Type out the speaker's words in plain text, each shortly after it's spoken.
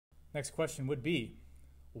Next question would be,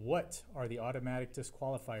 what are the automatic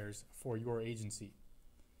disqualifiers for your agency?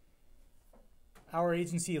 Our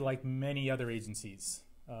agency, like many other agencies,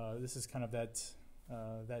 this is kind of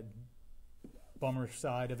that bummer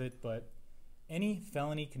side of it, but any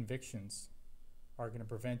felony convictions are going to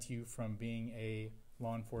prevent you from being a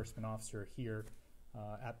law enforcement officer here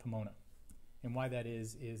at Pomona. And why that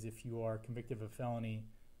is if you are convicted of a felony,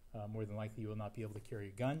 more than likely you will not be able to carry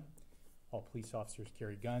a gun. All police officers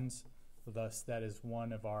carry guns. Thus, that is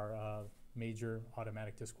one of our major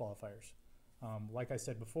automatic disqualifiers. Like I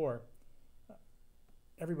said before,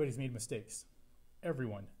 everybody's made mistakes.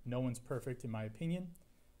 Everyone. No one's perfect, in my opinion.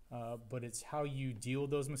 But it's how you deal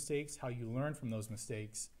with those mistakes, how you learn from those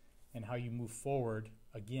mistakes, and how you move forward,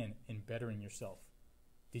 again, in bettering yourself.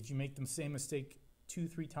 Did you make the same mistake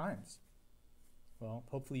 2-3 times? Well,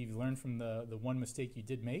 hopefully you've learned from the one mistake you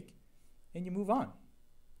did make, and you move on.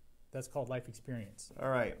 That's called life experience. All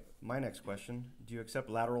right, my next question. Do you accept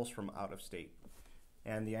laterals from out of state?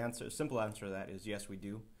 And the simple answer to that is yes, we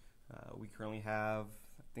do. We currently have,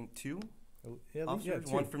 I think, 2 officers.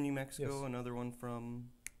 Two. One from New Mexico, Yes. Another one from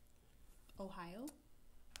Ohio?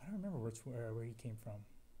 I don't remember where he came from.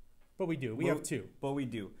 But we do. We have 2. But we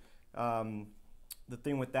do. The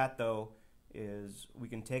thing with that, though, is we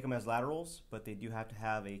can take them as laterals, but they do have to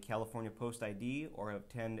have a California Post ID or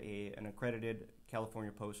attend an accredited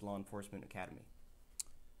California Post Law Enforcement Academy.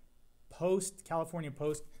 California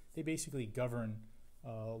Post, they basically govern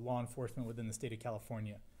law enforcement within the state of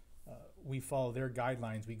California. We follow their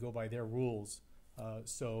guidelines. We go by their rules.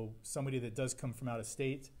 So somebody that does come from out of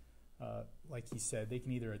state, like he said, they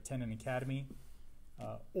can either attend an academy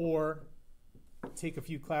or take a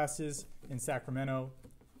few classes in Sacramento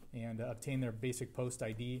and obtain their basic post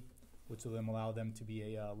ID, which will then allow them to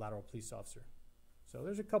be a lateral police officer. So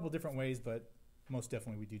there's a couple different ways, but most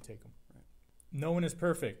definitely we do take them. Right. No one is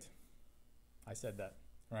perfect. I said that,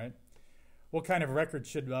 right? What kind of record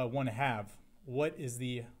should one have? What is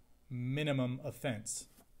the minimum offense?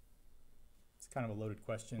 It's kind of a loaded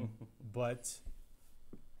question, but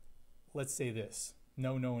let's say this.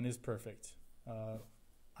 No one is perfect.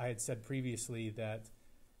 I had said previously that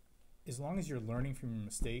as long as you're learning from your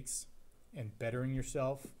mistakes and bettering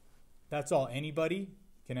yourself, that's all anybody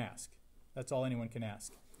can ask. That's all anyone can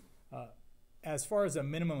ask. As far as a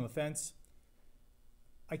minimum offense,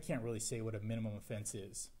 I can't really say what a minimum offense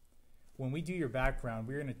is. When we do your background,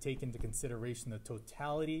 we're going to take into consideration the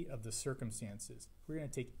totality of the circumstances. We're going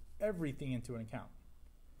to take everything into account,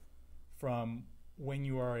 from when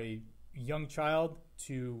you are a young child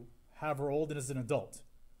to however old as an adult.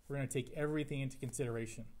 We're going to take everything into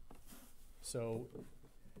consideration. So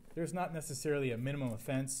there's not necessarily a minimum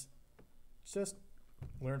offense. Just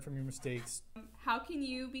learn from your mistakes. How can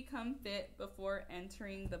you become fit before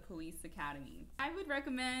entering the police academy? I would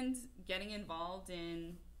recommend getting involved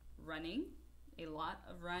in running, a lot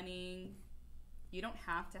of running. You don't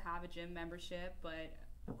have to have a gym membership, but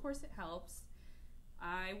of course it helps.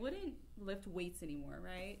 I wouldn't lift weights anymore,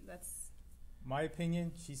 right? That's My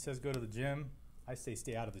opinion, she says go to the gym. I say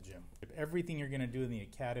stay out of the gym. If everything you're going to do in the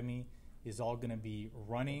academy is all going to be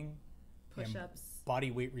running, push-ups. and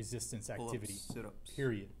body weight resistance activity, Pull-ups, sit-ups.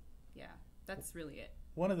 period. Yeah, that's really it.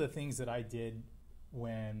 One of the things that I did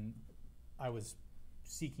when I was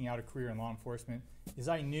seeking out a career in law enforcement is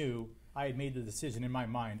I knew I had made the decision in my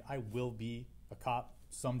mind, I will be a cop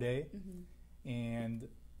someday. Mm-hmm. And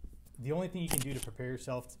the only thing you can do to prepare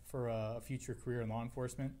yourself for a future career in law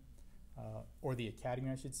enforcement, or the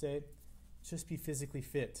academy, I should say, just be physically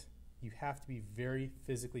fit. You have to be very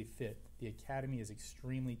physically fit. The academy is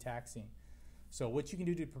extremely taxing. So what you can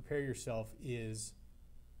do to prepare yourself is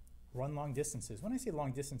run long distances. When I say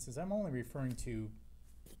long distances, I'm only referring to,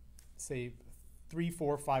 say, 3,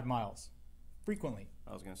 4, 5 miles frequently.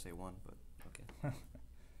 I was going to say 1, but okay.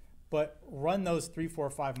 But run those 3, 4,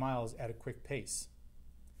 5 miles at a quick pace.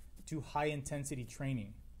 Do high intensity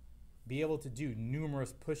training. Be able to do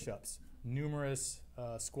numerous push-ups, numerous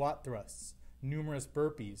squat thrusts, numerous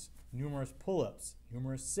burpees, numerous pull-ups,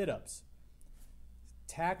 numerous sit-ups.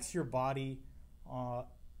 Tax your body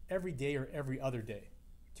every day or every other day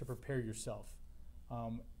to prepare yourself.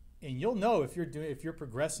 And you'll know if you're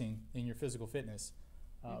progressing in your physical fitness,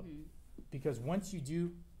 because once you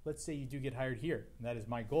do, let's say you do get hired here, and that is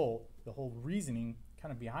my goal, the whole reasoning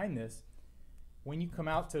kind of behind this, when you come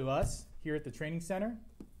out to us here at the training center,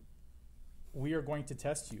 we are going to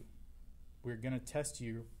test you. We're going to test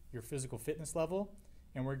your physical fitness level,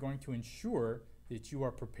 and we're going to ensure that you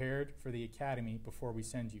are prepared for the academy before we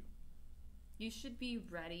send you. You should be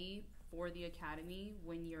ready for the academy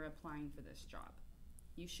when you're applying for this job.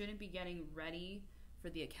 You shouldn't be getting ready for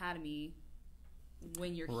the academy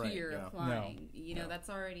when you're Right, here yeah. applying. You know, No. that's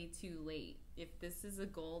already too late. If this is a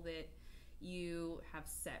goal that you have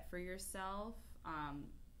set for yourself,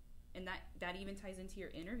 and that even ties into your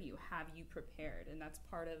interview, have you prepared? And that's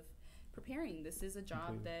part of preparing. This is a job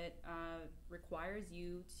Completely. that requires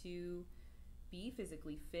you to be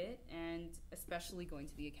physically fit, and especially going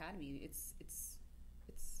to the academy. It's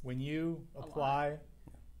When you lot. apply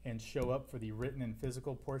and show up for the written and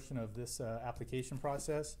physical portion of this application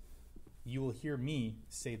process, you will hear me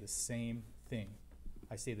say the same thing.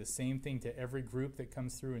 I say the same thing to every group that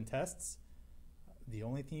comes through and tests. The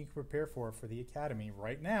only thing you can prepare for the academy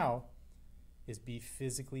right now is be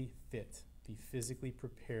physically fit, be physically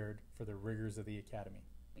prepared for the rigors of the academy.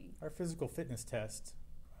 Our physical fitness test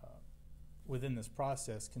within this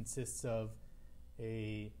process consists of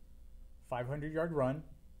a 500-yard run,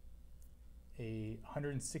 a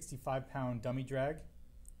 165-pound dummy drag,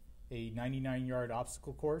 a 99-yard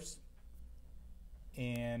obstacle course,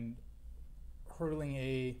 and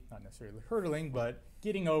not necessarily hurdling, but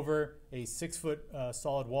getting over a 6-foot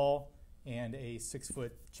solid wall and a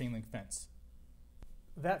 6-foot chain link fence.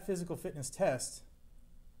 That physical fitness test,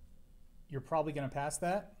 you're probably going to pass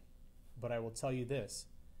that, but I will tell you this.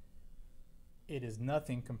 It is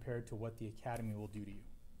nothing compared to what the academy will do to you.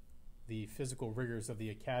 The physical rigors of the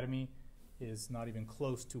academy is not even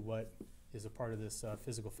close to what is a part of this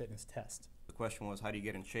physical fitness test. The question was, how do you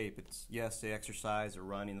get in shape? It's, yes, the exercise, the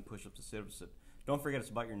running, the push-ups, the sit-ups. Don't forget it's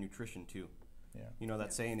about your nutrition, too. Yeah. You know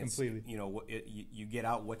that saying, it's, Completely. you know, you get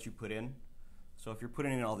out what you put in. So if you're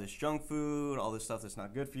putting in all this junk food, all this stuff that's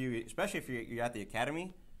not good for you, especially if you're at the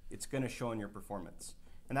academy, it's going to show in your performance.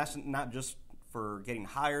 And that's not just for getting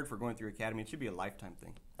hired, for going through academy. It should be a lifetime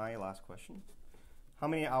thing. My last question. How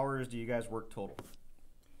many hours do you guys work total?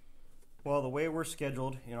 Well, the way we're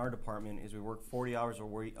scheduled in our department is we work 40 hours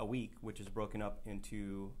a week, which is broken up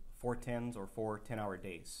into 4 10s or 4 10-hour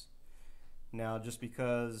days. Now, just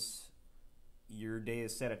because your day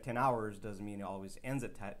is set at 10 hours doesn't mean it always ends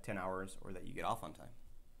at 10 hours or that you get off on time.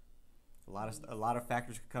 A lot of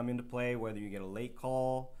factors could come into play, whether you get a late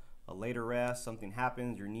call, a later rest, something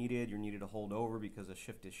happens, you're needed to hold over because a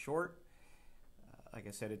shift is short. Like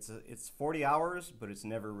I said, it's 40 hours, but it's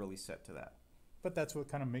never really set to that. But that's what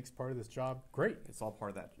kind of makes part of this job great. It's all part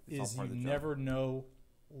of that. It's Is all part you of the job. never know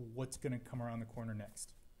what's going to come around the corner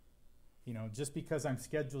next. You know, just because I'm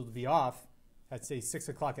scheduled to be off at say 6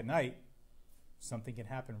 o'clock at night, something can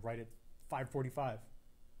happen right at 5:45,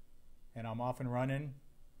 and I'm off and running.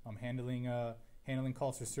 I'm handling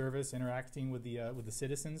calls for service, interacting with the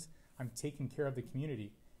citizens. I'm taking care of the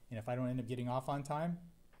community, and if I don't end up getting off on time,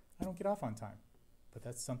 I don't get off on time. But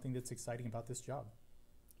that's something that's exciting about this job.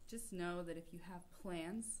 just know that if you have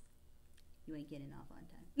plans, you ain't getting off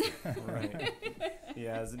on time. Right.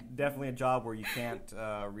 Yeah, it's definitely a job where you can't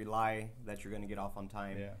rely that you're going to get off on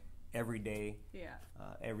time Yeah. every day, Yeah.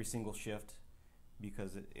 every single shift,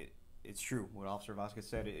 because it's true. What Officer Vasquez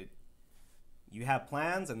said, you have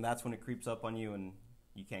plans, and that's when it creeps up on you, and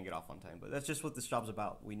you can't get off on time. But that's just what this job's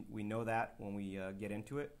about. We know that when we get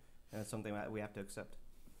into it, and it's something that we have to accept.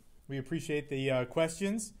 We appreciate the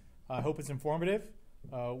questions. I hope it's informative.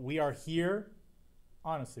 We are here,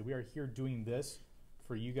 honestly, we are here doing this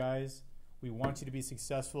for you guys. We want you to be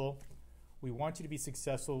successful. We want you to be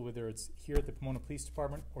successful whether it's here at the Pomona Police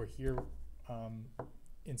Department or here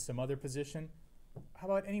in some other position. How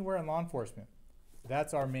about anywhere in law enforcement?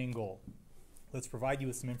 That's our main goal. Let's provide you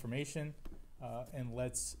with some information and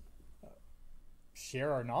let's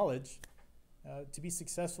share our knowledge to be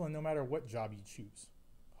successful in no matter what job you choose.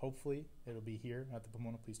 Hopefully, it'll be here at the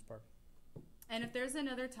Pomona Police Department. And if there's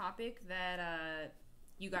another topic that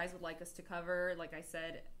you guys would like us to cover, like I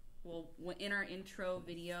said, well, in our intro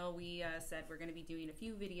video, we said we're going to be doing a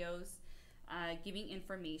few videos giving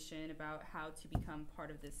information about how to become part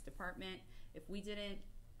of this department. If we didn't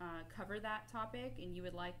cover that topic and you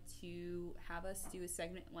would like to have us do a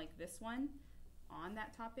segment like this one on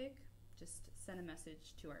that topic, just send a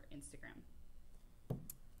message to our Instagram.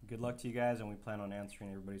 Good luck to you guys, and we plan on answering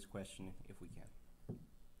everybody's question if we can.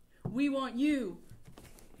 We want you